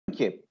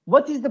ki,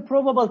 what is the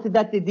probability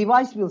that the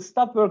device will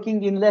stop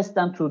working in less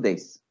than 2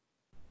 days?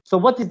 So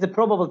what is the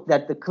probability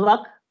that the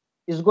clock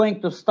is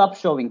going to stop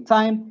showing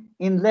time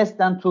in less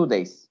than 2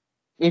 days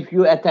if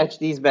you attach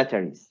these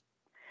batteries?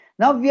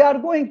 Now we are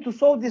going to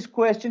solve this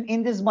question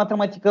in this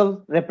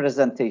mathematical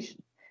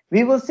representation.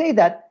 We will say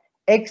that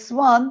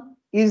x1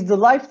 is the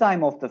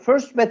lifetime of the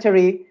first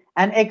battery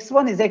and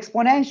x1 is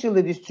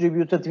exponentially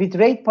distributed with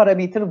rate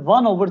parameter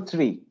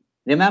 1/3.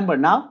 Remember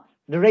now,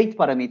 the rate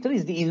parameter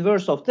is the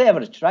inverse of the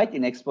average, right,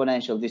 in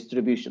exponential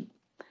distribution.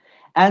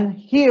 And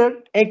here,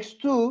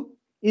 x2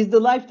 is the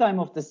lifetime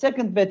of the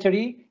second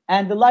battery,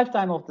 and the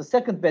lifetime of the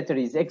second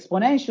battery is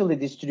exponentially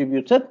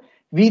distributed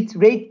with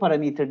rate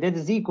parameter that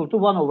is equal to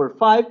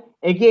 1/5,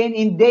 again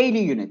in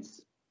daily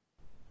units.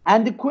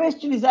 And the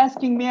question is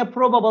asking me a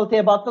probability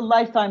about the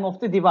lifetime of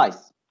the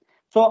device.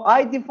 So I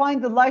define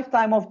the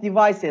lifetime of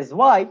device as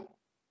y,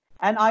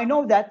 and I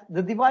know that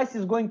the device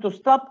is going to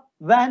stop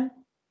when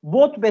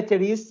both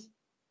batteries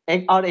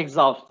are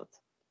exhausted.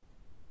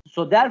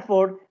 So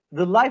therefore,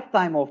 the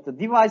lifetime of the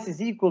device is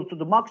equal to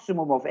the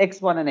maximum of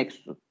x1 and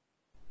x2.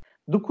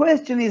 The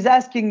question is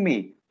asking me,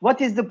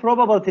 what is the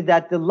probability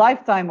that the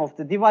lifetime of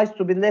the device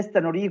to be less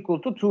than or equal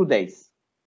to 2 days?